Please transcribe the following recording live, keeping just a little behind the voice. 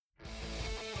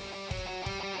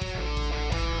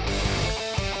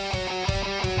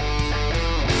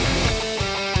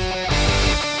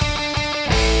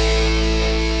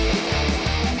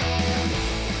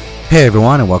Hey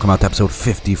everyone, and welcome out to episode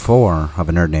 54 of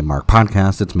A Nerd Named Mark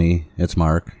podcast. It's me, it's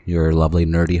Mark, your lovely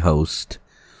nerdy host.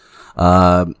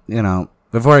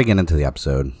 Before I get into the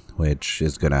episode, which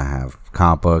is going to have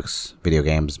comic books, video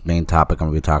games, main topic, I'm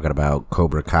going to be talking about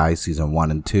Cobra Kai Season 1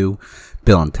 and 2,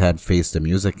 Bill and Ted Face the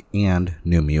Music, and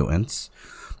New Mutants.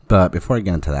 But before I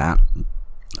get into that,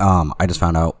 I just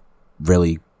found out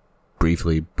really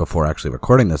briefly before actually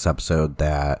recording this episode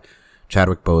that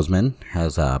Chadwick Boseman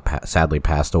has sadly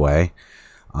passed away.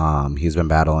 He's been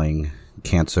battling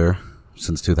cancer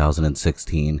since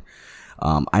 2016.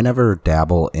 I never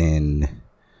dabble in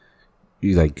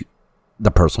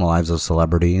the personal lives of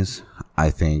celebrities.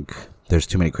 I think there's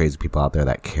too many crazy people out there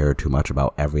that care too much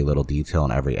about every little detail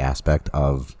and every aspect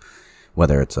of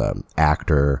whether it's an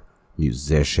actor,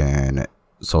 musician,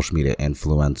 social media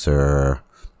influencer,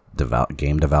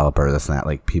 game developer, this and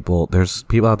that. There's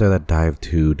people out there that dive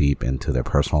too deep into their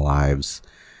personal lives,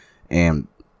 and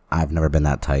I've never been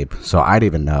that type. So I don't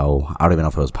even know if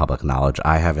it was public knowledge.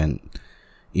 I haven't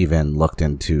even looked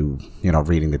into,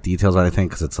 reading the details or anything,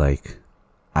 because it's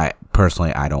I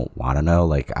don't want to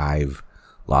know. I've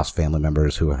lost family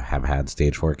members who have had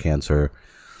stage 4 cancer,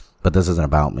 but this isn't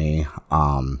about me.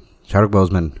 Chadwick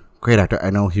Boseman, great actor. I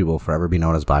know he will forever be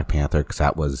known as Black Panther, because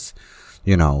that was,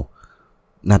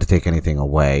 not to take anything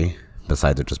away,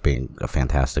 besides it just being a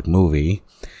fantastic movie,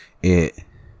 we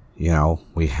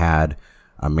had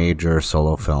a major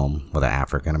solo film with an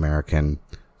African-American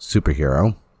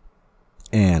superhero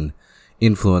and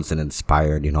influenced and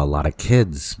inspired, a lot of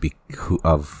kids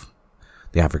of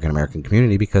the African-American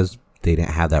community because they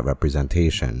didn't have that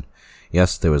representation.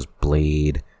 Yes, there was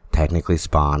Blade, technically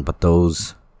Spawn, but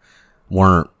those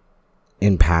weren't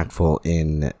impactful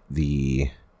in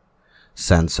the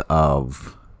sense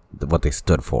of what they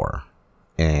stood for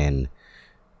and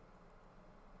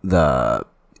the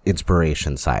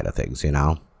inspiration side of things,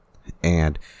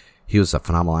 and he was a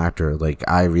phenomenal actor.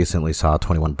 I recently saw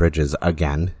 21 Bridges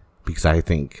again, because I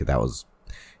think that was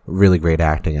really great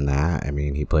acting in that. I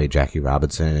mean, he played Jackie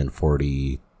Robinson in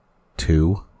 42.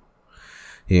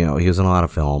 He was in a lot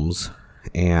of films,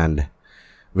 and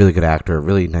really good actor,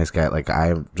 really nice guy.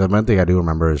 The one thing I do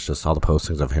remember is just all the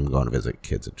postings of him going to visit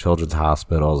kids at children's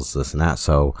hospitals, this and that.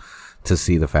 So to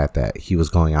see the fact that he was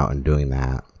going out and doing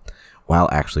that while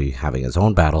actually having his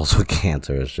own battles with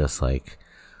cancer is just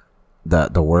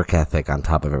the work ethic on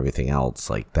top of everything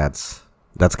else. That's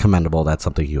commendable. That's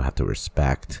something you have to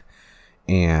respect.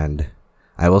 And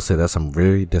I will say this, I'm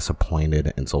really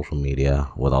disappointed in social media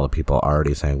with all the people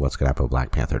already saying what's going to happen with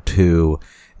Black Panther 2,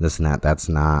 this and that. That's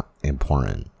not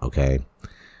important, okay?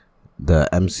 The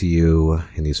MCU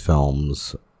in these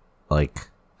films,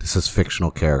 this is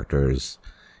fictional characters.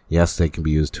 Yes, they can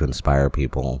be used to inspire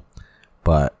people,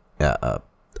 but a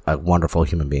wonderful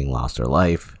human being lost their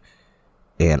life.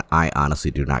 And I honestly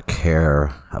do not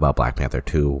care about Black Panther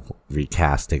 2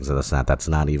 recastings of this and that.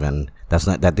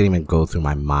 That didn't even go through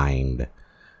my mind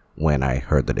when I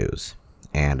heard the news.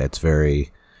 And it's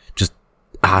very just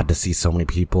odd to see so many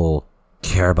people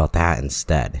care about that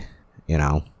instead,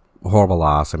 Horrible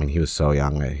loss. I mean, he was so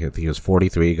young. He was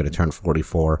 43, going to turn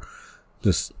 44.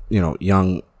 Just,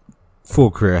 young, full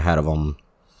career ahead of him.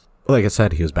 Like I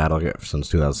said, he was battling it since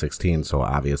 2016, so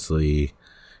obviously,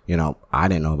 I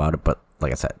didn't know about it, but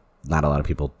like I said, not a lot of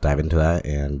people dive into that,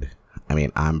 and I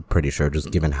mean, I'm pretty sure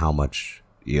just given how much,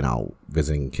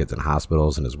 visiting kids in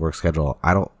hospitals and his work schedule,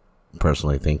 I don't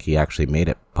personally think he actually made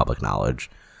it public knowledge,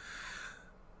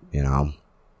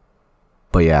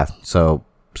 But yeah, so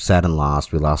sad and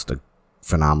lost. We lost a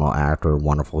phenomenal actor,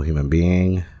 wonderful human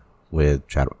being with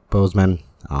Chadwick Boseman.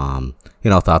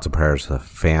 Thoughts and prayers to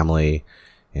family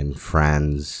and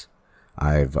friends.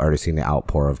 I've already seen the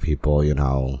outpour of people,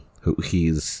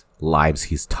 whose lives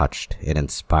he's touched and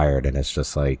inspired, and it's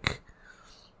just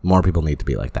more people need to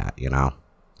be like that,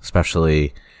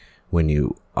 especially when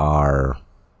you are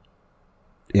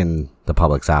in the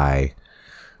public's eye,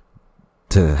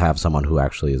 to have someone who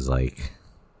actually is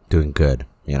doing good,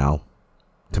 to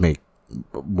make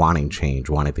wanting change,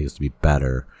 wanting things to be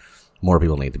better. More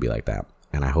people need to be like that,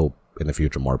 and I hope in the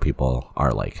future more people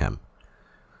are like him.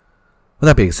 With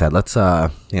that being said, let's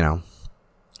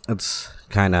it's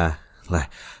kind of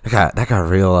that got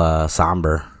real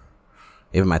somber.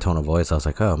 Even my tone of voice, I was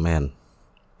like, oh man.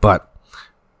 But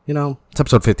it's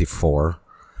episode 54,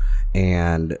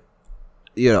 and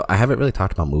I haven't really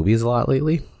talked about movies a lot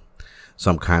lately,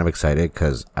 so I'm kind of excited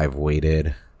because I've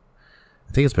waited.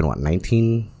 I think it's been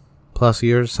 19 plus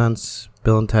years since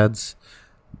Bill and Ted's,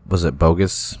 was it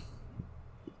Bogus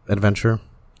Adventure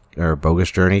or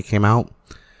Bogus Journey came out?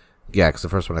 Yeah, because the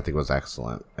first one I think was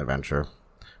Excellent Adventure.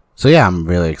 So yeah, I'm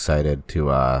really excited to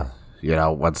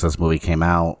once this movie came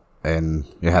out and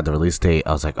it had the release date,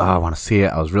 I was like, oh, I want to see it.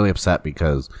 I was really upset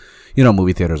because,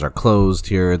 movie theaters are closed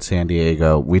here in San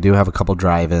Diego. We do have a couple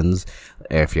drive-ins.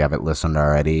 If you haven't listened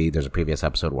already, there's a previous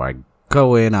episode where I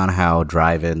go in on how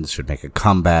drive-ins should make a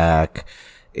comeback.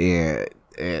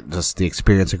 Just the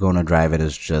experience of going to drive-in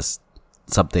is just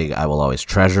something I will always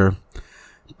treasure.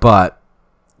 But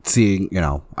seeing,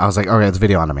 I was like, okay, it's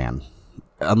video on demand.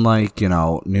 Unlike,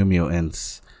 New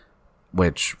Mutants,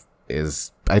 which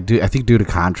is, I think due to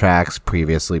contracts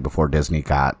previously before Disney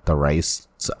got the rights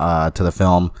to the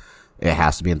film, it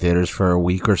has to be in theaters for a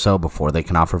week or so before they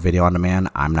can offer video on demand.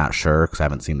 I'm not sure because I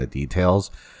haven't seen the details.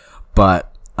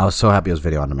 But I was so happy it was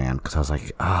video on demand because I was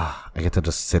like, I get to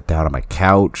just sit down on my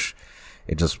couch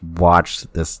and just watch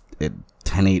this at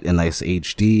 10:8 in nice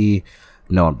HD.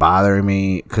 No one bothering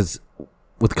me. Because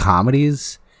with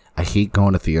comedies, I hate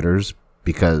going to theaters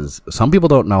because some people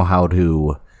don't know how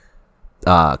to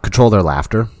control their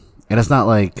laughter. And it's not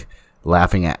like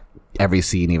laughing at every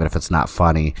scene, even if it's not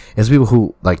funny. It's people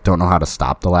who don't know how to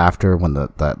stop the laughter when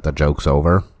the joke's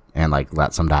over and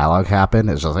let some dialogue happen.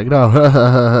 It's just like, no.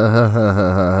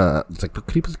 It's like,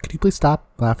 could you please stop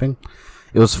laughing?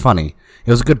 It was funny.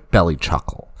 It was a good belly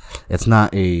chuckle. It's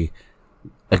not a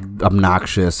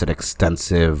obnoxious and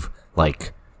extensive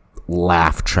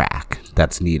laugh track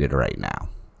that's needed right now.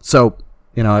 So,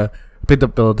 I picked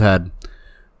up Bill & Ted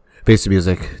Face the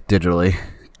Music digitally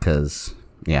because,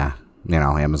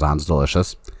 Amazon's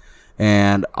delicious.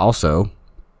 And also,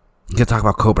 you can talk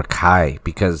about Cobra Kai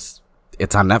because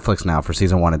it's on Netflix now for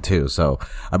season 1 and 2. So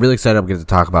I'm really excited I'm going to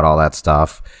talk about all that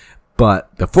stuff.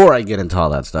 But before I get into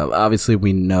all that stuff, obviously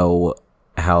we know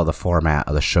how the format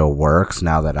of the show works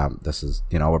now that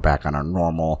we're back on our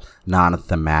normal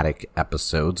non-thematic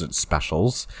episodes and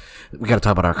specials. We got to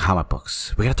talk about our comic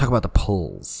books. We got to talk about the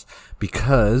pulls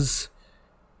because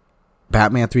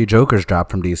Batman 3 Jokers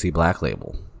dropped from DC Black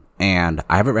Label. And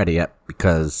I haven't read it yet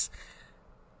because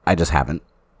I just haven't.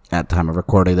 At the time of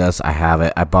recording this, I have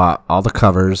it. I bought all the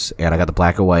covers and I got the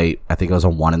black and white. I think it was a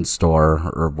 1 in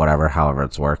store or whatever, however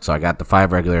it's worked. So I got the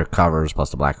 5 regular covers plus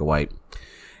the black and white.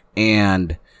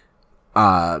 And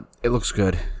it looks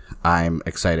good. I'm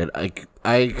excited. I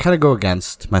kind of go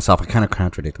against myself. I kind of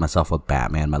contradict myself with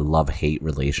Batman, my love-hate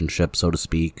relationship, so to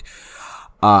speak.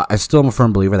 I still am a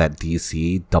firm believer that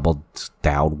DC doubled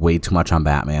down way too much on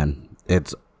Batman.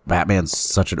 Batman's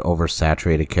such an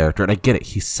oversaturated character, and I get it.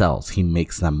 He sells. He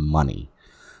makes them money.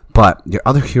 But your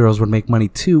other heroes would make money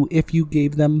too if you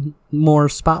gave them more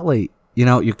spotlight.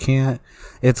 You can't.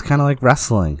 It's kind of like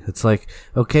wrestling. It's like,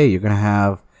 okay, you're going to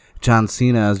have John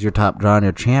Cena as your top draw and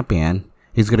your champion.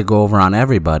 He's going to go over on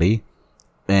everybody.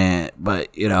 But,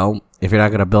 if you're not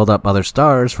going to build up other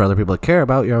stars for other people to care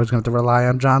about, you're always going to have to rely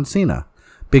on John Cena.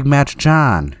 Big Match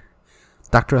John.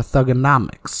 Doctor of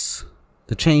Thugonomics.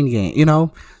 The Chain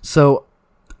Gang, So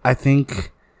I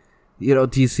think,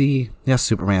 DC, yes,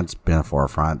 Superman's been in the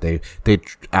forefront. They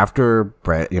after,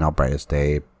 Brightest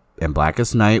Day and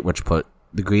Blackest Night, which put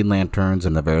the Green Lanterns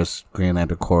and the various Green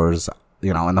Lantern Corps,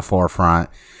 in the forefront.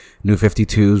 New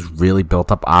 52s really built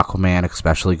up Aquaman,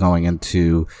 especially going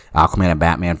into Aquaman and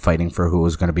Batman fighting for who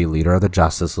was going to be leader of the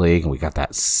Justice League. And we got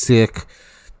that sick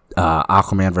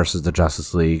Aquaman versus the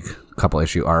Justice League couple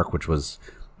issue arc, which was,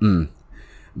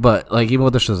 But, even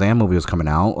with the Shazam movie was coming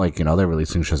out, they're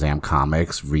releasing Shazam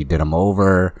comics, redid them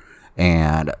over,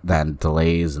 and then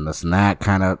delays and this and that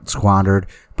kind of squandered.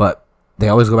 But they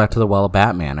always go back to the well of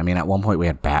Batman. I mean, at one point we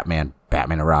had Batman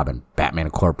and Robin, Batman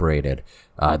Incorporated,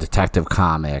 Detective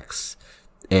Comics,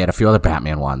 and a few other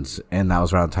Batman ones. And that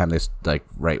was around the time they,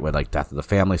 right where, Death of the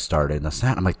Family started and this and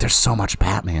that. I'm like, there's so much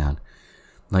Batman.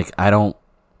 I don't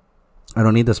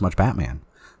need this much Batman.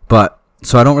 But,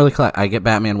 so I don't really collect. I get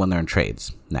Batman when they're in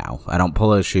trades now. I don't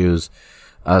pull issues,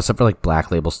 except for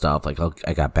Black Label stuff. I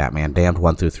got Batman Damned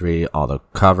 1 through 3, all the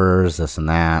covers, this and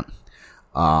that.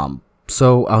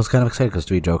 So I was kind of excited because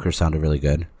 3 Jokers sounded really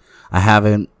good. I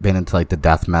haven't been into the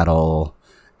death metal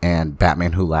and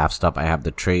Batman Who Laughs stuff. I have the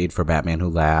trade for Batman Who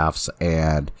Laughs,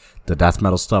 and the death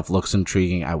metal stuff looks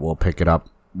intriguing. I will pick it up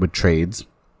with trades.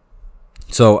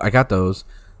 So I got those.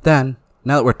 Then,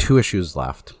 now that we're 2 issues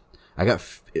left, I got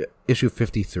issue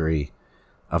 53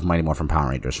 of Mighty Morphin Power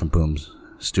Rangers from Boom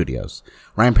Studios.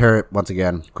 Ryan Parrott, once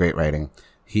again, great writing.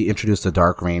 He introduced the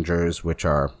Dark Rangers, which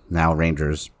are now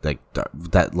Rangers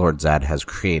that Lord Zed has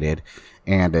created.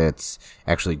 And it's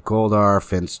actually Goldar,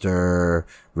 Finster,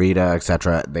 Rita,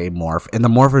 etc. They morph. And the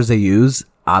morphers they use,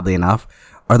 oddly enough,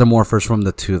 are the morphers from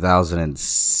the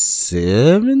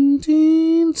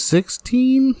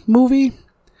 2016 movie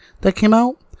that came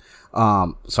out. So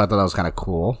I thought that was kind of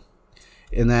cool.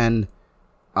 And then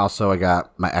also I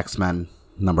got my X-Men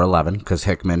number 11, because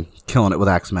Hickman killing it with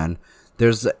X-Men.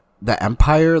 There's the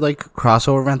Empire like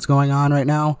crossover events going on right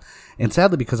now, and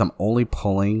sadly, because I'm only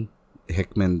pulling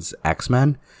Hickman's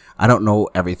X-Men, I don't know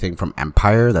everything from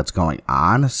Empire that's going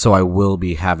on, so I will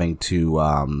be having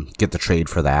to get the trade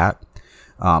for that.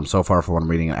 So far, for what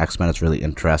I'm reading in X-Men, it's really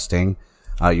interesting.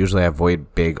 Usually I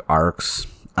avoid big arcs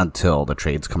until the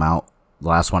trades come out. The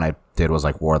last one I did was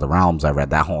like War of the Realms. I read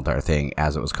that whole entire thing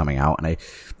as it was coming out, and I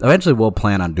eventually will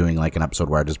plan on doing like an episode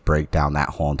where I just break down that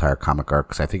whole entire comic arc,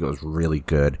 because I think it was really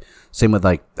good. Same with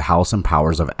like House and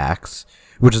Powers of X,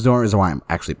 which is the only reason why I'm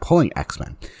actually pulling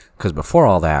X-Men, because before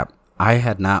all that, I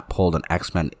had not pulled an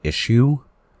X-Men issue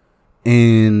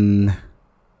in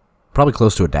probably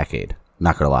close to a decade,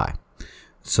 not gonna lie.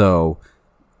 So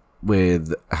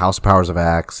with House of Powers of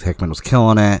X, Hickman was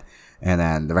killing it, and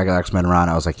then the regular X-Men run,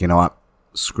 I was like, you know what?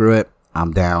 Screw it.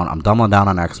 I'm down. I'm doubling down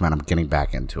on X-Men. I'm getting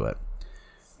back into it.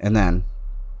 And then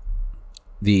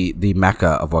the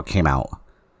mecca of what came out,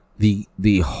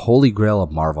 the holy grail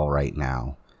of Marvel right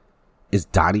now, is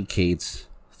Donny Cates'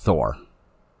 Thor.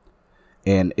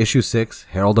 In issue 6,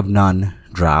 Herald of None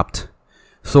dropped.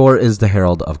 Thor is the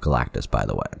Herald of Galactus, by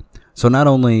the way. So not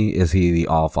only is he the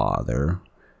All-Father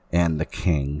and the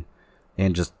King,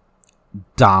 and just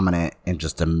dominant and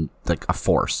just like a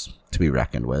force to be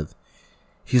reckoned with,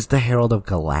 he's the Herald of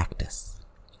Galactus.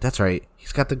 That's right.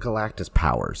 He's got the Galactus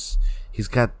powers. He's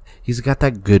got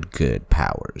that good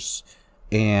powers.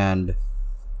 And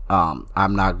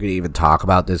I'm not going to even talk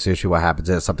about this issue. What happens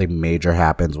is something major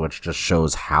happens, which just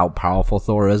shows how powerful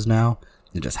Thor is now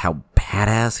and just how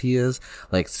badass he is.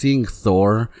 Like, seeing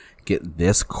Thor get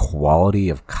this quality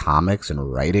of comics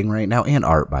and writing right now, and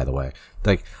art, by the way.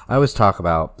 Like, I always talk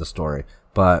about the story,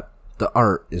 but the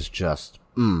art is just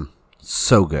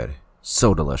so good,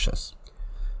 so delicious.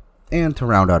 And to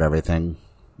round out everything,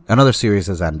 another series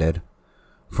has ended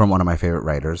from one of my favorite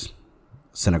writers,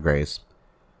 Cinegrace.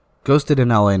 Ghosted in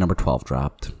LA number 12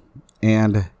 dropped,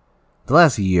 and the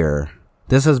last year,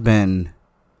 this has been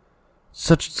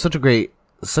such a great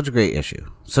issue,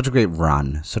 such a great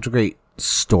run, such a great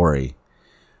story.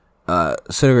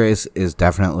 Cinegrace is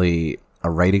definitely a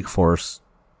writing force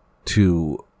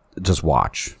to just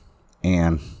watch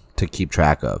and to keep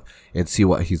track of and see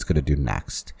what he's going to do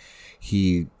next.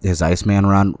 His Iceman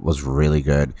run was really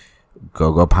good.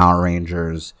 Go Power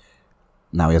Rangers.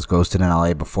 Now he has Ghosted in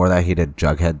LA. Before that, he did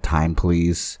Jughead Time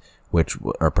Police,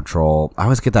 or Patrol. I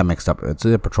always get that mixed up. It's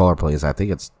either Patrol or Police. I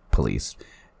think it's Police.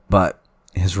 But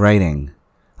his writing,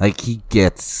 like, he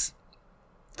gets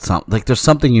there's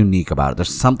something unique about it.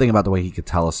 There's something about the way he could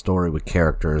tell a story with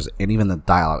characters and even the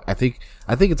dialogue. I think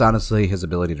it's honestly his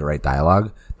ability to write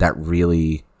dialogue that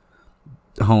really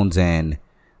hones in,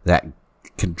 that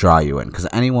can draw you in, because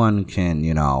anyone can,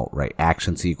 write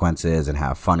action sequences and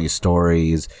have funny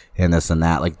stories and this and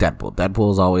that. Like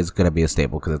Deadpool is always going to be a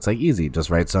staple because it's like easy.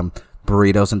 Just write some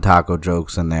burritos and taco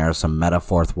jokes in there, some meta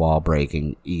fourth wall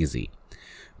breaking, easy.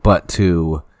 But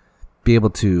to be able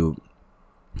to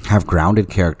have grounded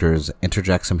characters,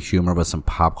 interject some humor with some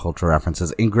pop culture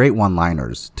references, and great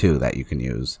one-liners too that you can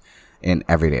use in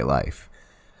everyday life.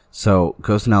 So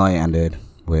Ghost in LA ended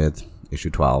with issue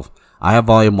 12. I have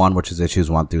volume 1, which is issues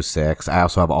 1 through 6. I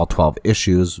also have all 12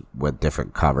 issues with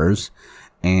different covers.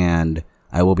 And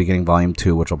I will be getting volume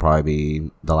 2, which will probably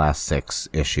be the last 6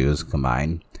 issues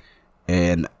combined.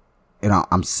 And,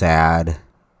 I'm sad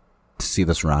to see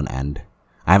this run end.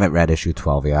 I haven't read issue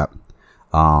 12 yet.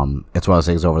 It's one of those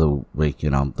things over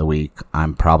the week.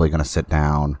 I'm probably going to sit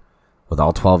down with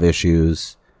all 12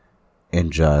 issues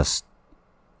and just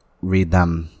read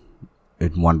them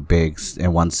in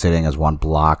one sitting as one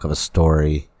block of a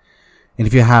story. And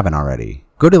if you haven't already,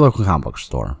 go to the local comic book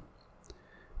store,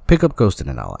 pick up Ghosted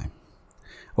in LA,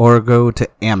 or go to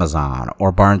Amazon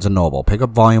or Barnes & Noble, pick up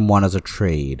volume 1 as a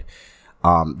trade.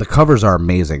 The covers are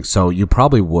amazing, so you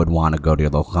probably would want to go to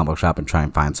your local comic book shop and try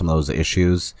and find some of those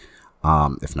issues.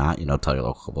 If not, tell your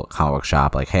local comic book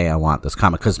shop, like, hey, I want this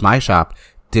comic, because my shop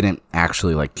didn't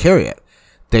actually carry it.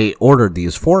 They ordered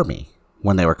these for me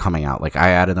when they were coming out. Like, I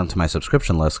added them to my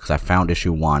subscription list because I found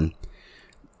issue 1,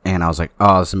 and I was like,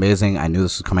 oh, it's amazing. I knew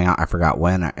this was coming out. I forgot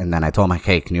when. And then I told them, like,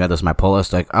 hey, can you add this to my pull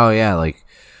list? Like, oh yeah,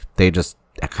 they just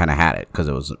kind of had it because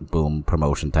it was boom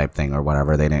promotion type thing or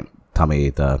whatever. They didn't tell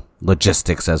me the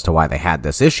logistics as to why they had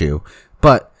this issue,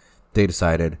 but they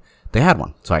decided they had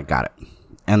one, so I got it.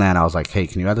 And then I was like, hey,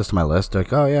 can you add this to my list? They're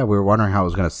like, oh yeah, we were wondering how it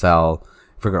was going to sell.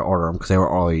 Figure order them, because they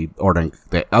were only ordering,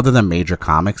 other than major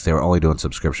comics, they were only doing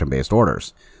subscription based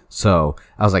orders. So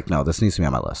I was like, no, this needs to be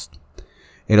on my list.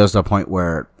 It was to the point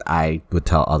where I would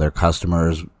tell other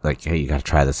customers, like, hey, you got to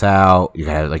try this out. You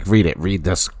got to read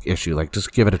this issue,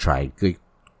 just give it a try.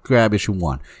 grab issue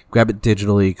 1. Grab it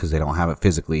digitally because they don't have it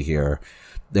physically here.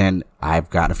 Then I've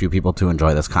gotten a few people to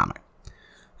enjoy this comic.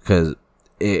 Because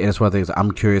it's one of the things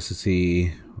I'm curious to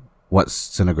see what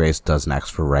Cinegrace does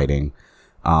next for writing.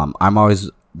 I'm always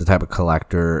the type of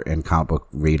collector and comic book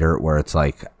reader where it's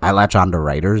like I latch on to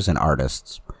writers and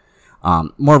artists.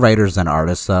 More writers than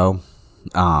artists, though.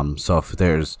 So if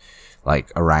there's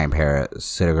like a Ryan Parrott,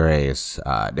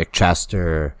 Cinegrace, Nick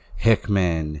Chester,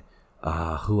 Hickman,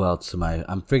 who else am I?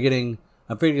 I'm forgetting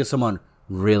someone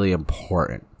really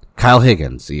important. Kyle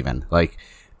Higgins, even. Like,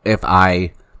 if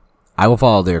I will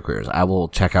follow their careers. I will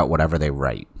check out whatever they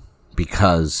write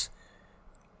because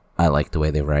I like the way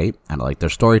they write and I like their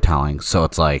storytelling. So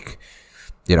it's like,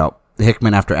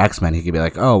 Hickman after X-Men, he could be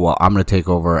like, oh, well, I'm going to take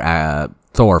over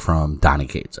Thor from Donny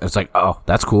Cates. It's like, oh,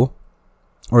 that's cool.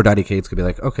 Or Donny Cates could be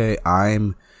like, okay,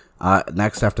 I'm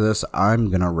next after this, I'm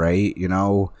going to write,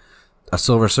 a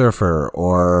Silver Surfer,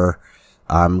 or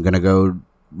I'm going to go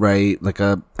write like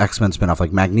a X-Men spinoff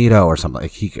like Magneto or something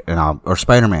like or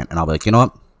Spider-Man. And I'll be like, you know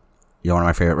what? You're one of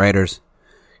my favorite writers.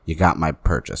 You got my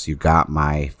purchase. You got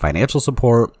my financial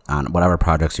support on whatever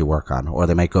projects you work on. Or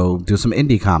they might go do some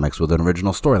indie comics with an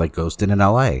original story like Ghost in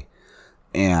LA.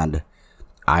 And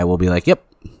I will be like, yep,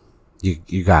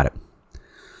 you got it.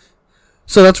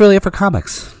 So that's really it for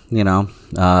comics. It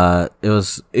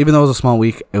was, even though it was a small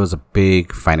week, it was a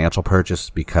big financial purchase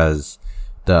because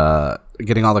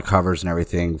getting all the covers and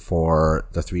everything for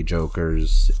the 3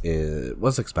 Jokers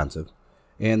was expensive.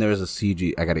 And there's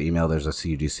I got an email, there's a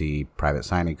CGC private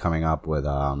signing coming up with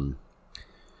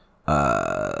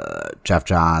Jeff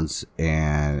Johns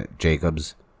and Jacob.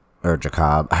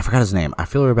 I forgot his name. I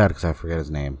feel really bad because I forget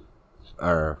his name.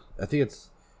 Or I think it's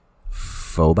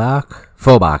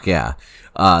Fobach, yeah.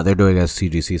 They're doing a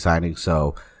CGC signing,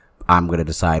 so I'm going to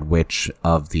decide which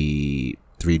of the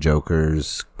 3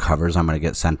 Jokers covers I'm going to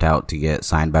get sent out to get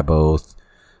signed by both,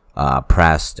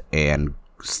 pressed and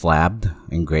slabbed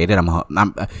and graded.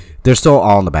 They're still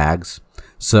all in the bags,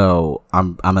 so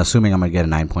I'm assuming I'm going to get a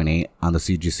 9.8 on the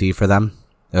CGC for them.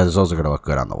 Those are going to look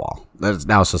good on the wall.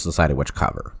 Now it's just deciding which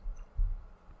cover.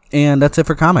 And that's it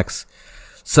for comics.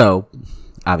 So,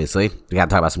 obviously, we got to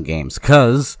talk about some games,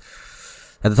 because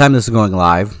at the time this is going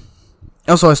live,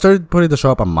 also I started putting the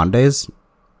show up on Mondays,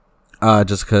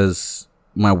 just because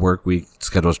my work week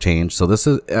schedule's changed. So this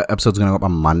episode's going to go up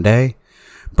on Monday,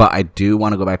 but I do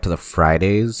want to go back to the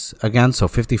Fridays again. So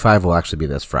 55 will actually be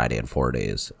this Friday in 4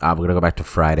 days. We're going to go back to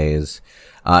Fridays.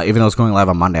 Even though it's going live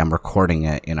on Monday, I'm recording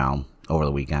it, over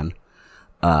the weekend.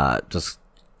 Just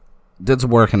did some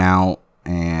working out,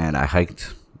 and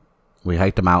we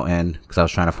hiked a mountain because I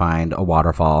was trying to find a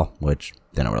waterfall, which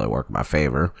didn't really work in my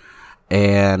favor.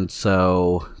 And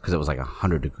so, because it was like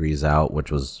 100 degrees out,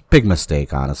 which was a big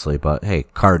mistake, honestly, but hey,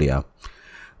 cardio.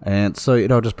 And so,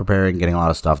 just preparing, getting a lot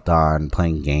of stuff done,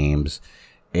 playing games,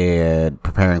 and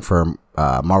preparing for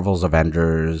Marvel's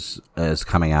Avengers is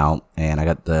coming out, and I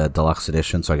got the deluxe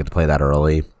edition, so I get to play that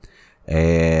early.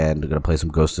 And I'm going to play some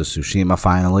Ghost of Tsushima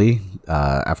finally,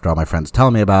 after all my friends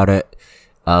telling me about it.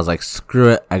 I was like, screw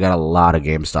it, I got a lot of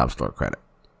GameStop store credit.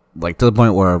 Like, to the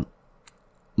point where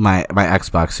my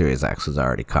Xbox Series X is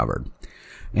already covered.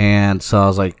 And so I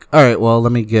was like, alright, well,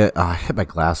 let me get... I hit my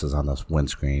glasses on this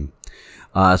windscreen.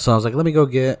 So I was like, let me go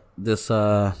get this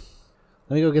Ghost of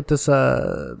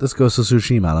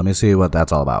Tsushima. Let me see what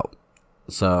that's all about.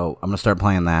 So I'm going to start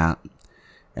playing that.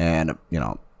 And,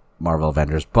 Marvel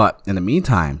Avengers. But in the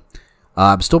meantime,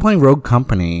 I'm still playing Rogue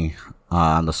Company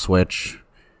on the Switch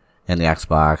and the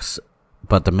Xbox,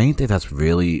 but the main thing that's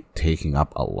really taking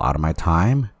up a lot of my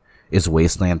time is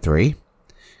Wasteland 3,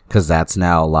 because that's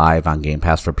now live on Game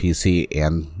Pass for PC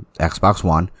and Xbox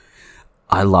One.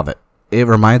 I love it. It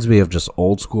reminds me of just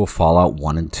old school Fallout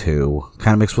 1 and 2,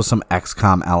 kind of mixed with some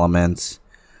XCOM elements.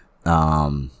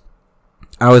 I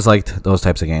always liked those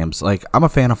types of games. Like, I'm a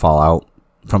fan of Fallout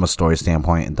from a story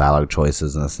standpoint and dialogue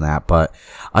choices and this and that, but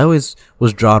I always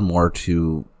was drawn more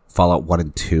to Fallout 1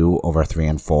 and 2 over 3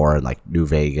 and 4 and like New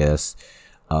Vegas.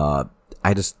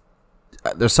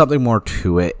 There's something more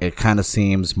to it. It kind of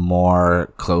seems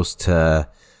more close to,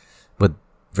 but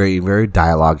very, very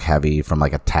dialogue heavy from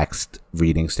like a text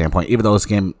reading standpoint, even though this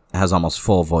game has almost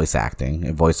full voice acting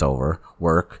and voiceover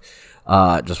work.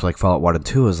 Just like Fallout 1 and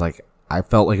 2 is like, I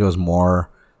felt like it was more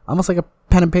almost like a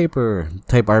pen and paper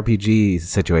type RPG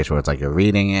situation where it's like you're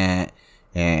reading it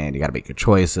and you got to make your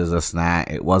choices, this and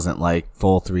that. It wasn't like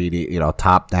full 3D,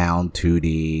 top down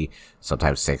 2D,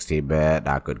 sometimes 16-bit,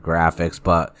 not good graphics.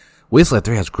 But Wasteland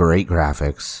 3 has great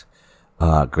graphics,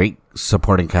 great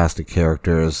supporting cast of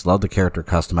characters. Love the character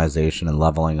customization and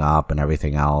leveling up and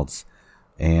everything else.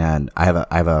 And I have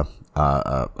a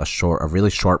really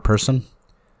short person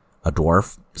a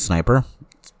dwarf sniper.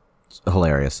 It's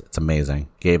hilarious. It's amazing.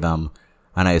 Gave him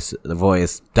a nice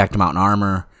voice, decked him out in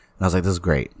armor, and I was like, this is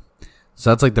great. So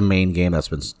that's like the main game I've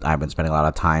been spending a lot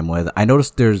of time with. I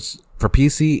noticed there's, for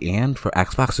PC and for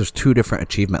Xbox, there's 2 different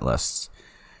achievement lists.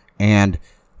 And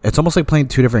it's almost like playing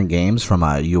 2 different games from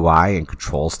a UI and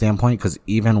control standpoint, because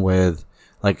even with,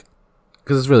 like,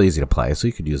 because it's really easy to play, so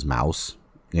you could use mouse,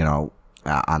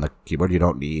 on the keyboard. You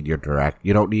don't need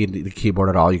the keyboard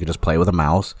at all. You can just play with a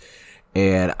mouse.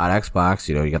 And on Xbox,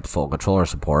 you got the full controller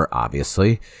support,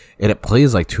 obviously. And it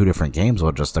plays like 2 different games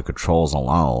with just the controls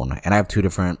alone. And I have 2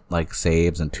 different, like,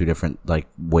 saves and 2 different, like,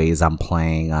 ways I'm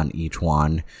playing on each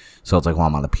one. So it's like, well,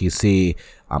 I'm on the PC,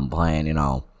 I'm playing,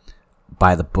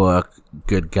 by the book,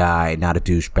 good guy, not a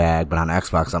douchebag. But on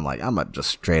Xbox, I'm like, I'm a just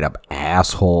straight up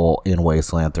asshole in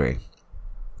Wasteland 3.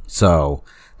 So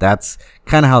that's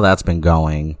kind of how that's been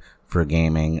going for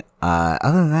gaming.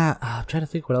 Other than that, I'm trying to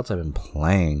think what else I've been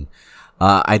playing.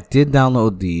 I did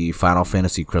download the Final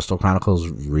Fantasy Crystal Chronicles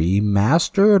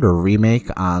remastered or remake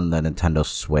on the Nintendo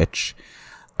Switch.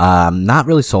 Not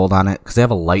really sold on it because they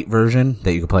have a light version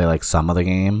that you can play like some of the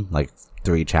game, like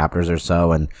 3 chapters or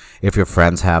so. And if your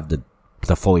friends have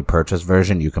the fully purchased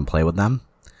version, you can play with them.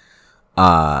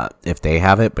 If they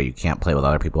have it, but you can't play with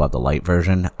other people who have the light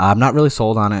version. I'm not really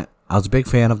sold on it. I was a big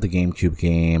fan of the GameCube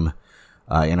game.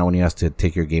 When you have to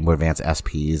take your Game Boy Advance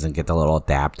SPs and get the little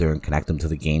adapter and connect them to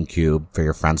the GameCube for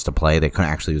your friends to play. They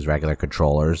couldn't actually use regular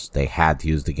controllers. They had to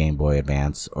use the Game Boy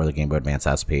Advance or the Game Boy Advance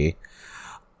SP.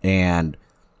 And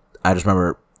I just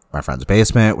remember my friend's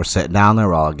basement. We're sitting down there.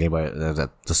 We're all Game Boy,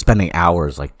 just spending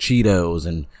hours like Cheetos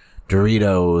and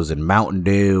Doritos and Mountain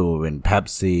Dew and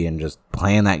Pepsi and just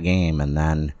playing that game. And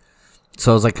then,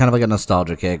 so it was like kind of like a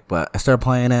nostalgia kick, but I started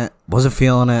playing it, wasn't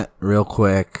feeling it real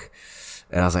quick.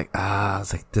 And I was like,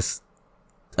 this,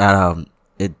 I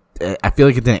feel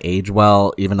like it didn't age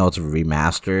well, even though it's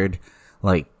remastered.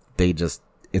 Like,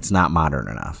 it's not modern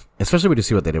enough. Especially when you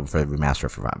see what they did for the remaster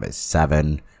for Final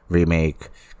Fantasy VII remake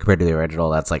compared to the original.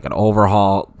 That's like an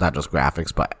overhaul, not just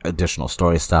graphics, but additional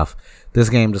story stuff. This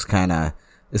game just kind of,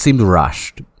 it seemed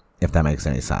rushed, if that makes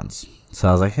any sense. So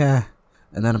I was like, yeah.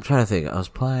 And then I'm trying to think, I was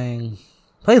playing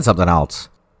something else,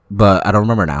 but I don't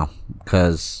remember now,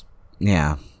 because,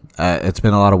 yeah. It's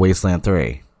been a lot of Wasteland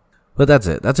 3. But that's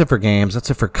it. That's it for games.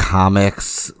 That's it for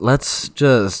comics. Let's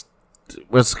get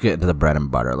into the bread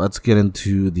and butter. Let's get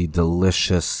into the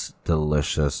delicious,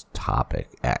 delicious topic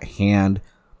at hand.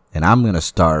 And I'm going to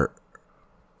start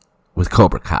with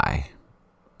Cobra Kai.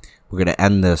 We're going to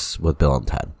end this with Bill and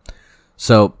Ted.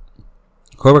 So,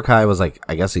 Cobra Kai was like,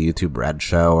 I guess, a YouTube Red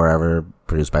show or whatever,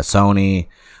 produced by Sony.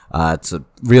 It's a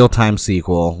real-time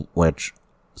sequel, which,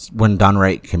 when done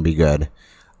right, can be good.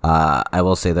 I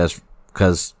will say this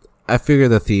because I figure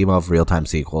the theme of real-time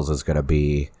sequels is going to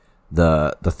be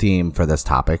the theme for this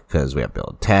topic, because we have Bill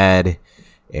and Ted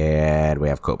and we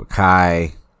have Cobra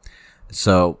Kai.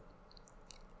 So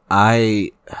this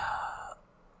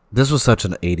was such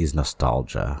an 80s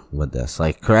nostalgia with this.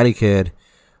 Like Karate Kid,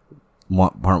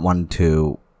 part 1 and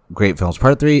 2, great films.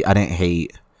 Part 3, I didn't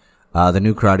hate. The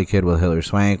new Karate Kid with Hilary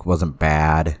Swank wasn't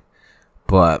bad,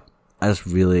 but I just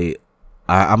really...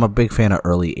 I'm a big fan of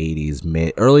early to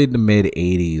mid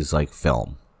 80s, like,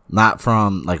 film. Not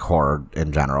from, like, horror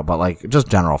in general, but, like, just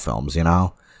general films,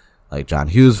 like John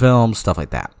Hughes films, stuff like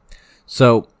that.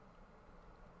 So,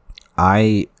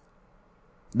 there's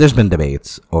been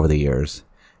debates over the years,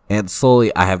 and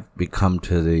slowly I have become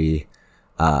to the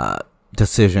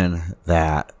decision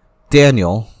that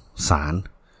Daniel-san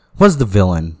was the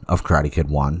villain of Karate Kid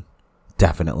 1.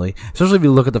 Definitely. Especially if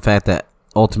you look at the fact that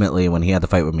ultimately, when he had the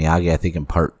fight with Miyagi, I think in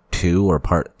part 2 or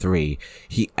part 3,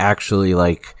 he actually,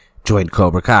 like, joined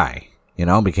Cobra Kai,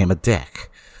 became a dick.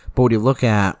 But when you look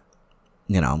at,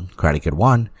 Karate Kid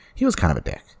 1, he was kind of a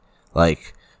dick.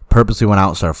 Like, purposely went out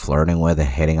and started flirting with and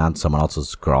hitting on someone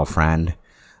else's girlfriend.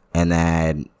 And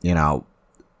then,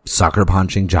 sucker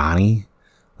punching Johnny,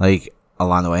 like,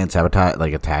 along the way, and sabotage,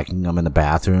 like, attacking him in the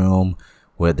bathroom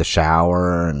with the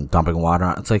shower and dumping water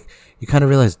on. It's like, you kind of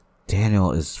realize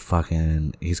Daniel is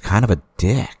he's kind of a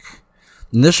dick.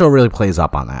 And this show really plays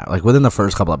up on that. Like, within the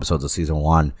first couple episodes of season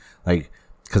 1, like,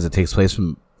 because it takes place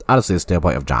from, honestly, the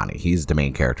standpoint of Johnny. He's the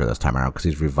main character this time around, because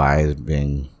he's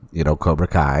reviving, Cobra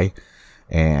Kai.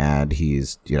 And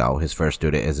he's, his first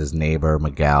student is his neighbor,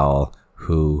 Miguel,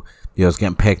 who, is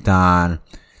getting picked on.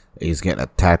 He's getting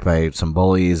attacked by some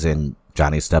bullies, and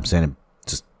Johnny steps in and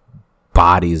just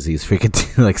bodies these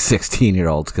freaking, like,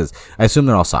 16-year-olds, because I assume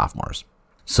they're all sophomores.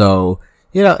 So,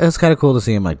 it's kind of cool to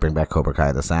see him, like, bring back Cobra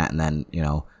Kai, this, that, and then,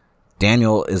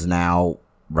 Daniel is now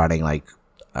running, like,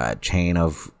 a chain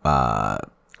of car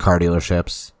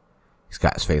dealerships. He's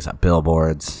got his face up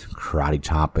billboards, karate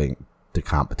chopping the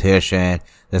competition.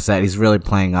 This, that. He's really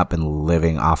playing up and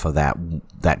living off of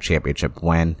that championship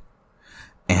win.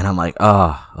 And I'm like,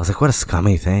 oh, I was like, what a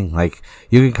scummy thing. Like,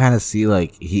 you can kind of see,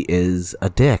 like, he is a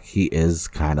dick. He is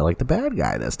kind of like the bad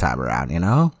guy this time around, you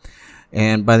know?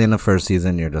 And by the end of the first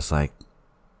season, you're just like,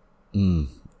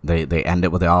 they end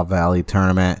it with the All Valley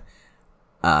tournament.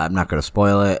 I'm not going to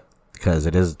spoil it, because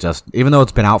it is just, even though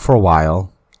it's been out for a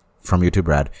while from YouTube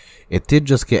Red, it did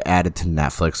just get added to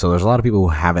Netflix. So there's a lot of people who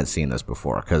haven't seen this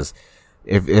before, because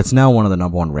it's now one of the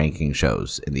number one ranking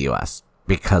shows in the US,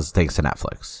 because thanks to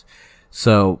Netflix.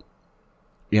 So,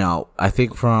 you know, I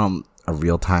think from a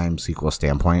real-time sequel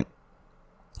standpoint,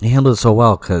 he handled it so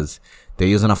well because they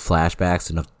use enough flashbacks,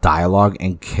 enough dialogue,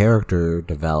 and character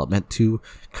development to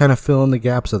kind of fill in the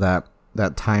gaps of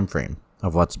that time frame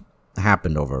of what's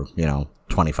happened over,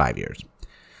 25 years.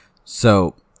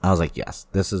 So I was like, yes,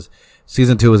 this is,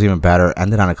 season 2 was even better.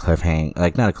 Ended on a cliffhanger,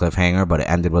 like not a cliffhanger, but it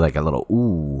ended with like a little,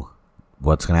 ooh,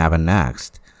 what's going to happen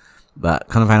next? But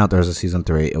come to find out there's a season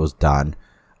 3. It was done.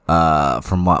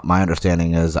 From what my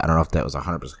understanding is, I don't know if that was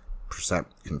 100%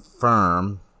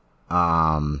 confirmed,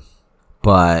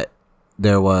 but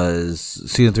there was,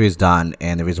 season 3 is done,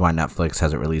 and the reason why Netflix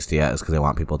hasn't released it yet is because they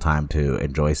want people time to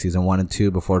enjoy season 1 and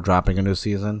 2 before dropping a new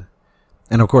season.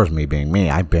 And of course, me being me,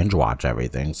 I binge watch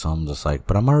everything, so I'm just like,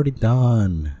 but I'm already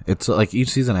done. It's like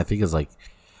each season I think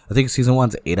season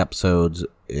 1's 8 episodes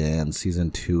and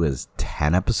season 2 is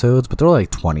 10 episodes, but they're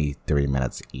like 23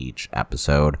 minutes each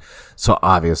episode. So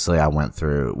obviously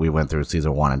we went through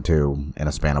season 1 and 2 in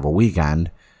a span of a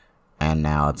weekend, and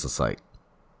now it's just like,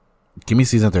 give me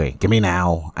season 3. Give me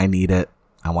now. I need it.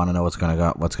 I want to know what's going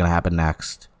to happen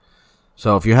next.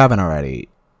 So if you haven't already,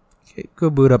 go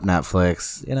boot up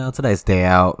Netflix. It's a nice day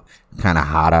out, kind of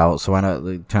hot out, so why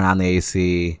not turn on the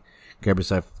AC, grab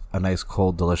yourself a nice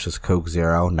cold delicious Coke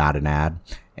Zero, not an ad,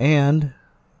 and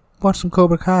watch some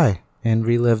Cobra Kai and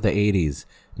relive the 80s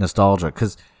nostalgia.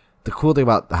 Because the cool thing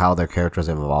about how their characters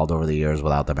have evolved over the years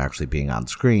without them actually being on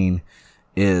screen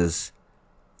is,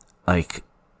 like,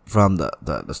 from the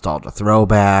nostalgia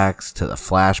throwbacks to the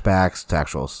flashbacks to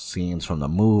actual scenes from the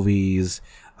movies,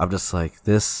 I'm just like,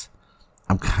 this,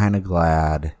 I'm kind of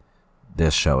glad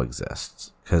this show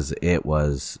exists, because it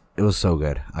was so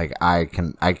good. Like, I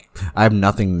have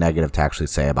nothing negative to actually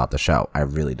say about the show. I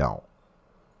really don't.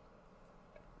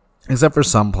 Except for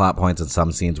some plot points and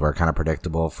some scenes were kind of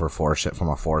predictable from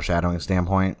a foreshadowing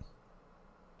standpoint.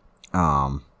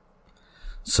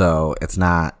 So it's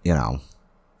not,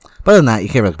 but other than that, you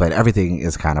can't really complain. Everything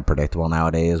is kind of predictable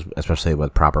nowadays, especially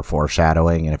with proper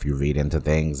foreshadowing, and if you read into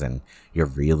things and you're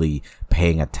really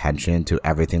paying attention to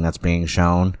everything that's being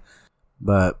shown.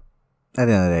 But at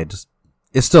the end of the day,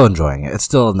 it's still enjoying it. It's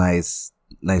still a nice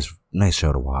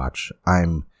show to watch.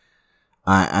 I'm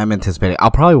anticipating. I'll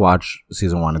probably watch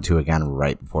season 1 and 2 again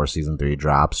right before season 3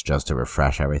 drops, just to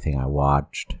refresh everything I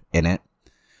watched in it.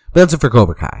 But that's it for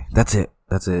Cobra Kai. That's it.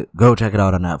 Go check it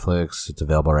out on Netflix. It's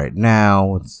available right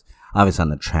now. It's obviously on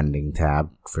the trending tab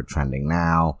for trending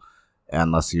now.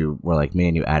 Unless you were like me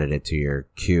and you added it to your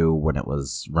queue when it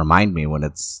was, remind me when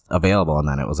it's available, and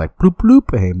then it was like, bloop,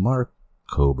 bloop, hey, Mark,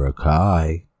 Cobra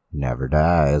Kai never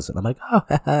dies. And I'm like, oh,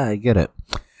 I get it.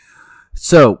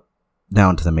 So, now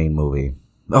into the main movie.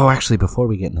 Oh, actually, before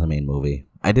we get into the main movie,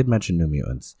 I did mention New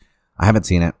Mutants. I haven't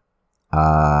seen it.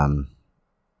 I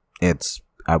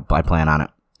plan on it.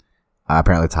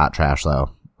 Apparently it's hot trash,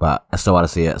 though. But I still want to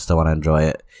see it. I still want to enjoy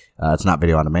it. It's not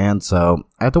video on demand, so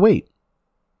I have to wait.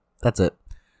 That's it.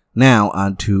 Now,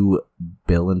 on to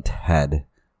Bill and Ted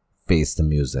Face the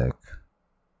Music.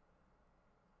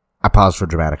 I paused for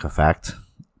dramatic effect,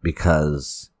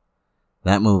 because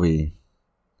that movie,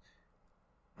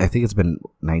 I think it's been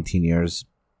 19 years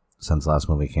since the last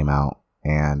movie came out,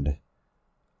 and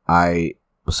I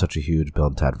was such a huge Bill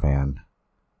and Ted fan.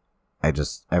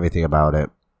 Everything about it,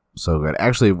 so good.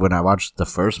 Actually, when I watched the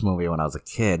first movie when I was a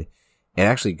kid, it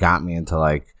actually got me into,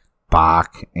 like,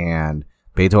 Bach and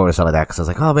Beethoven and stuff like that, because I was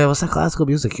like, oh man, what's that classical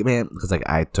music, man? Because, like,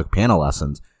 I took piano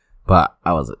lessons, but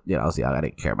I was young, I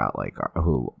didn't care about, like,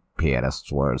 who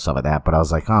pianists were and stuff like that, but I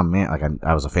was like, oh man, like,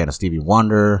 I was a fan of Stevie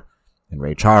Wonder and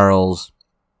Ray Charles,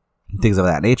 things of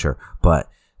that nature. But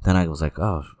then I was like,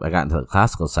 oh, I got into the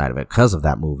classical side of it because of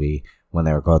that movie, when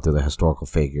they were going through the historical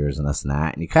figures and this and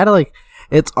that, and you kind of like,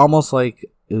 it's almost like,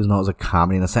 even though it was a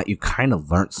comedy in the set, you kind of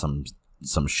learned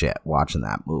some shit watching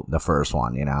that movie, the first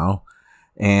one,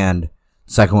 and the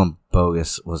second one,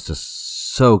 Bogus, was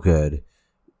just so good.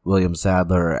 William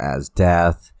Sadler as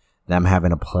Death, them having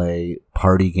to play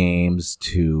party games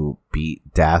to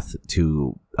beat Death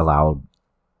to allow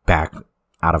back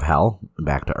out of hell and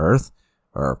back to Earth,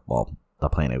 or, well, the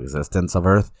plane of existence of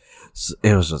Earth. So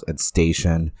it was just, it's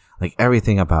Station, like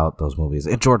everything about those movies.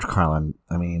 And George Carlin,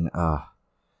 I mean,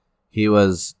 he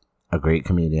was a great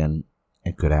comedian,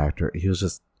 a good actor. He was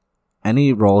just,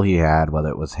 any role he had, whether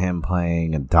it was him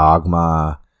playing in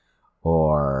Dogma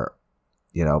or,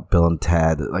 you know, Bill and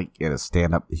Ted, like in a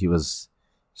stand-up, he was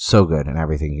so good in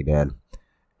everything he did.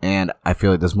 And I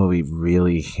feel like this movie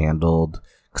really handled,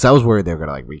 because I was worried they were going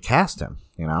to like recast him,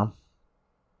 you know?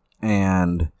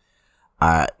 And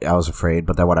I was afraid,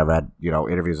 but then when I read, you know,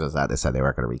 interviews with that, they said they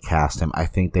weren't going to recast him. I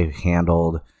think they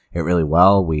handled it really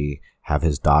well. We have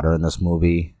his daughter in this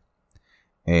movie.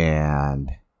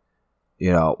 And,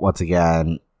 you know, once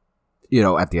again, you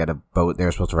know, at the end of Boat, they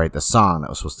were supposed to write this song that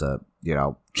was supposed to, you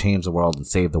know, change the world and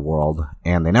save the world.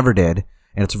 And they never did.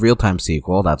 And it's a real-time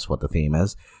sequel. That's what the theme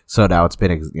is. So now it's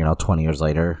been, you know, 20 years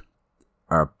later,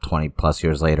 or 20 plus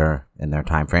years later in their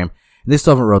time frame. And they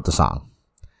still haven't wrote the song.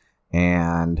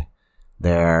 And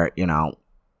they're, you know,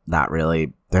 not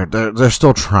really, they're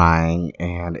still trying.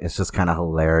 And it's just kind of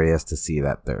hilarious to see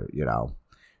that they're, you know,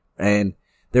 and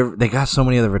they got so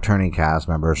many of the returning cast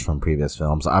members from previous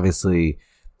films. Obviously,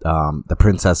 the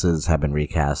princesses have been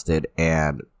recasted,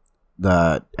 and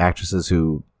the actresses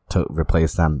who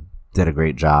replaced them did a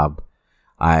great job.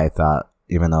 I thought,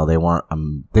 even though they weren't,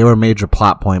 they were a major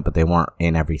plot point, but they weren't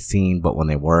in every scene. But when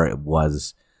they were, it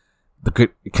was, the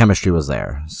good chemistry was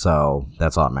there. So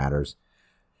that's all that matters.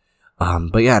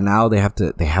 But yeah, now they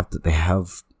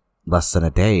have less than a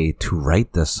day to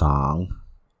write this song,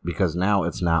 because now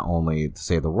it's not only to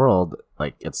save the world,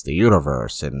 like it's the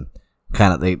universe, and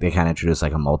kind of they kind of introduce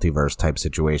like a multiverse type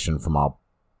situation from all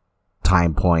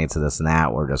time points and this and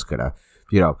that. We're just gonna,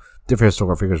 you know, different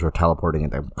historical figures were teleporting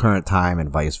at the current time and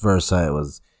vice versa. It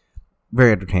was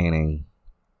very entertaining.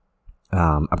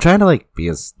 I'm trying to like be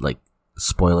as like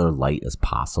spoiler light as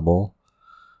possible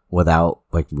without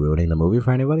like ruining the movie for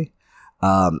anybody.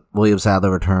 William Sadler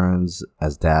returns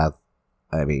as Death.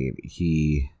 I mean,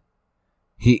 he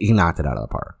knocked it out of the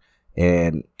park.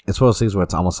 And it's one of those things where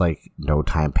it's almost like no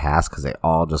time passed, because they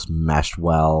all just meshed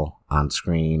well on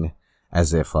screen,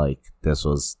 as if like there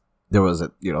was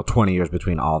 20 years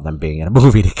between all of them being in a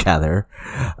movie together.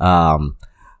 And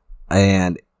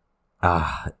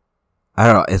I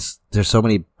don't know, there's so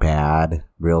many bad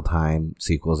real-time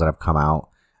sequels that have come out.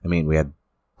 I mean, we had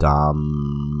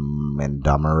Dumb and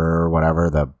Dumber or whatever,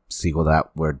 the sequel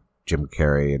where Jim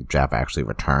Carrey and Jeff actually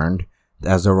returned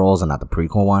as their roles, and not the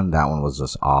prequel one. That one was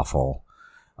just awful.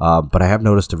 But I have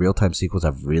noticed the real-time sequels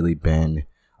have really been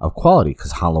of quality,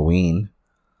 because Halloween,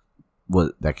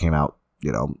 that came out,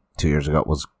 you know, 2 years ago,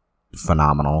 was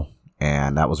phenomenal.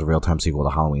 And that was a real-time sequel to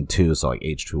Halloween 2, so like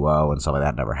H2O and stuff like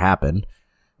that never happened.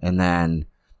 And then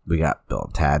we got Bill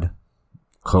and Ted,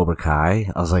 Cobra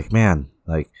Kai. I was like, man,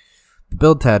 like,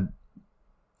 Bill and Ted,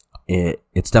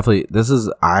 it's definitely,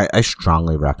 I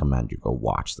strongly recommend you go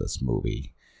watch this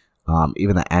movie.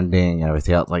 Even the ending and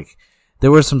everything else, like,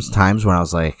 there were some times when I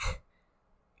was like,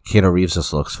 Keanu Reeves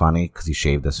just looks funny because he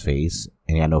shaved his face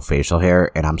and he had no facial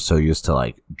hair, and I'm so used to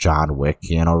like John Wick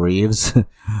Keanu Reeves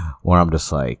where I'm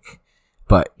just like,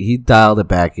 but he dialed it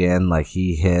back in, like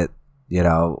he hit, you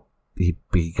know, he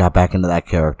got back into that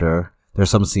character.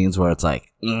 There's some scenes where it's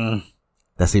like,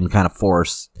 that seemed kind of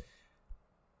forced,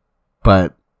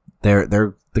 but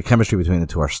the chemistry between the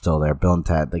two are still there. Bill and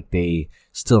Ted, like, they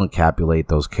still encapsulate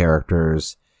those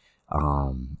characters.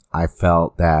 I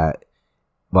felt that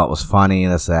what was funny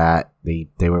is that they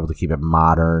were able to keep it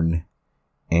modern,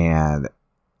 and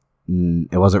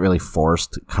it wasn't really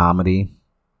forced comedy.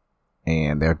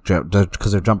 And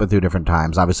because they're jumping through different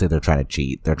times. Obviously, they're trying to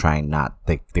cheat. They're trying not.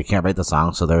 They can't write the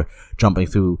song, so they're jumping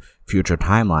through future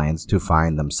timelines to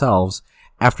find themselves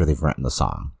after they've written the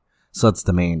song. So that's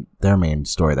their main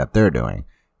story that they're doing.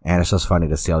 And it's just funny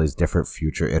to see all these different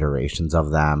future iterations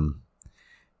of them,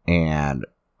 and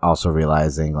also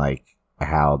realizing like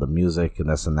how the music and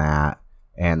this and that,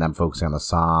 and them focusing on the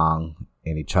song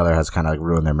and each other has kind of like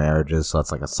ruined their marriages. So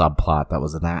it's like a subplot that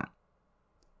was in that.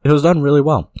 It was done really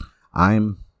well.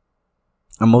 I'm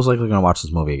most likely going to watch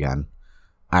this movie again.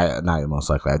 Not even most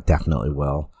likely, I definitely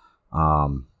will.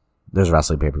 There's a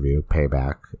wrestling pay-per-view,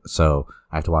 Payback, so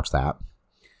I have to watch that.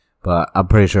 But I'm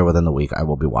pretty sure within the week I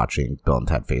will be watching Bill and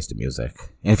Ted Face the Music.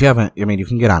 And if you haven't, I mean, you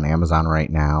can get on Amazon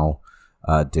right now,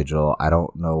 digital. I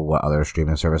don't know what other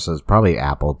streaming services, probably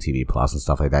Apple TV Plus and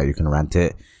stuff like that. You can rent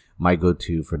it. My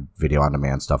go-to for video on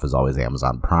demand stuff is always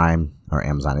Amazon Prime or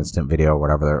Amazon Instant Video,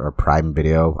 whatever, or Prime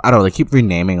Video. I don't know. They keep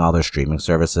renaming all their streaming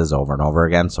services over and over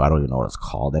again, so I don't even know what it's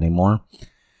called anymore.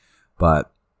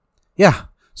 But yeah,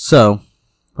 so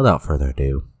without further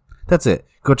ado, that's it.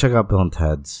 Go check out Bill and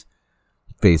Ted's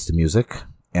Face the Music.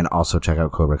 And also check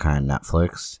out Cobra Kai on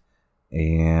Netflix.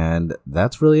 And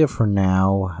that's really it for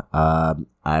now.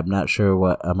 I'm not sure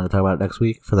what I'm going to talk about next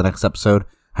week for the next episode.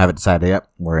 Haven't decided yet.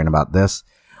 Worrying about this.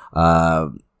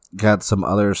 Got some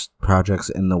other projects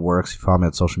in the works. If you follow me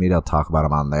on social media, I'll talk about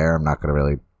them on there. I'm not going to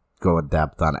really go in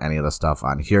depth on any of the stuff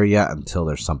on here yet until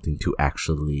there's something to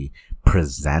actually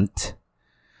present.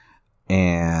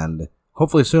 And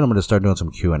hopefully soon I'm going to start doing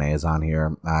some Q&As on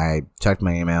here. I checked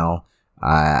my email.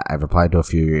 I've replied to a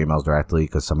few of your emails directly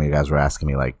because some of you guys were asking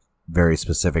me like very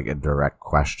specific and direct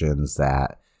questions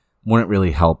that wouldn't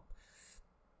really help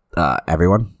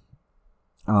everyone.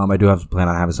 I do have to plan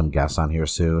on having some guests on here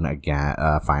soon again.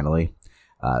 Finally,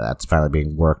 that's finally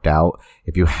being worked out.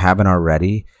 If you haven't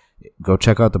already, go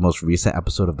check out the most recent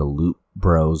episode of the Loot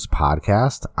Bros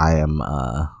podcast.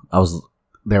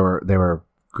 They were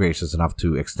gracious enough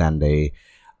to extend a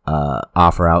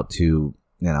offer out to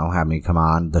have me come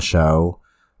on the show,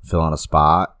 fill in a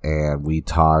spot, and we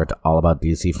talked all about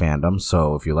DC fandom.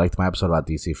 So if you liked my episode about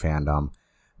DC fandom,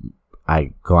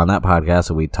 I go on that podcast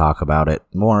and we talk about it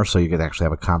more, so you could actually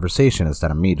have a conversation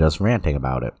instead of me just ranting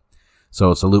about it.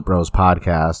 So it's the Loot Bros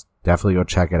podcast. Definitely go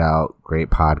check it out. Great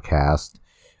podcast.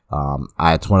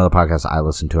 It's one of the podcasts I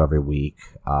listen to every week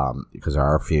because there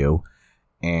are a few.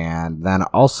 And then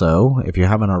also, if you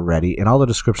haven't already, in all the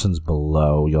descriptions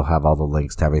below, you'll have all the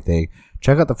links to everything.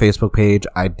 Check out the Facebook page.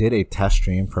 I did a test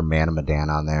stream for Man of Medan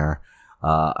on there.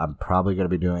 I'm probably going to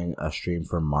be doing a stream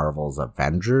for Marvel's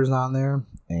Avengers on there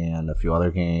and a few other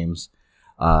games.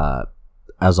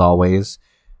 As always,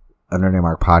 Nerd Name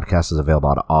Mark Podcast is available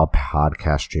on all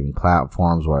podcast streaming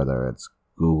platforms, whether it's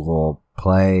Google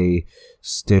Play,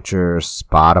 Stitcher,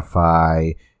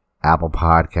 Spotify, Apple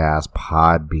Podcasts,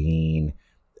 Podbean,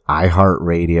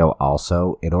 iHeartRadio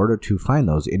also. In order to find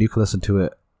those, and you can listen to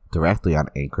it directly on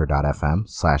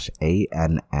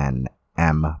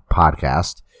anchor.fm/ANNM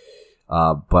podcast.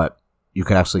 But you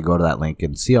can actually go to that link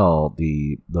and see all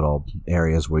the little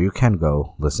areas where you can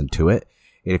go listen to it.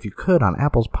 And if you could, on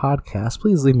Apple's podcast,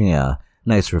 please leave me a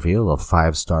nice review, a little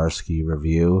 5-star ski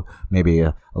review, maybe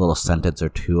a little sentence or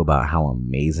two about how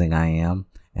amazing I am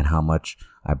and how much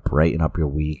I brighten up your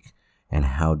week and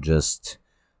how just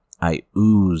I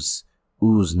ooze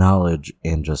knowledge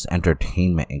and just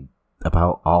entertainment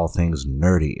about all things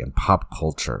nerdy and pop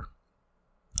culture.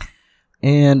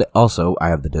 And also, I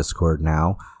have the Discord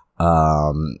now.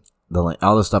 The link,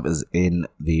 all this stuff is in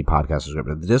the podcast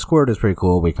description. The Discord is pretty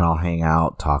cool. We can all hang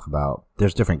out, talk about.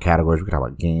 There's different categories. We can talk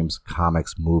about games,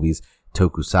 comics, movies,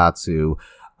 tokusatsu.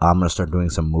 I'm gonna start doing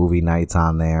some movie nights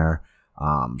on there,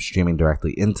 streaming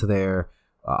directly into there.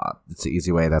 It's an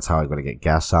easy way. That's how I'm going to get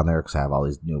guests on there because I have all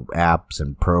these new apps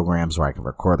and programs where I can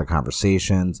record the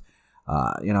conversations.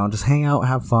 Just hang out,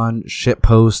 have fun. Shit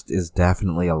post is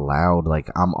definitely allowed. Like,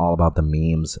 I'm all about the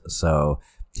memes. So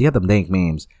if you get them dank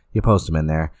memes, you post them in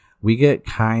there. We get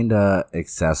kind of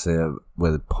excessive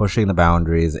with pushing the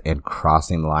boundaries and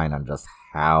crossing the line on just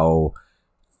how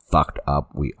fucked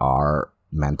up we are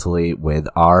mentally with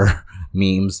our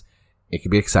memes. It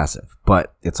can be excessive,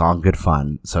 but it's all good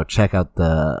fun. So check out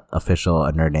the official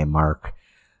A Nerd Named Mark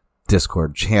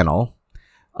Discord channel.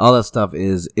 All that stuff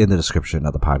is in the description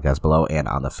of the podcast below and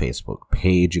on the Facebook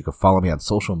page. You can follow me on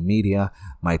social media.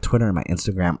 My Twitter and my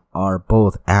Instagram are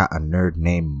both at A Nerd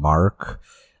Named Mark.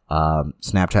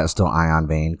 Snapchat is still Ion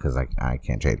Vane because I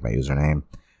can't change my username.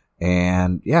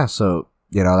 And yeah, so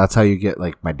that's how you get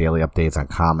like my daily updates on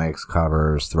comics,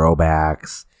 covers,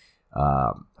 throwbacks.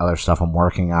 Other stuff I'm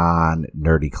working on,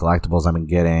 nerdy collectibles I've been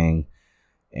getting,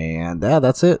 and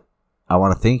that's it. I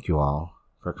want to thank you all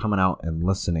for coming out and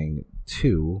listening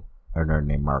to our Nerd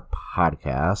Named Mark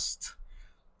podcast.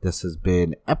 This has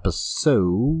been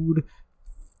episode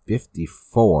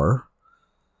 54,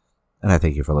 and I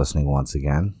thank you for listening once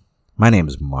again. My name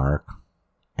is Mark,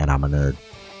 and I'm a nerd.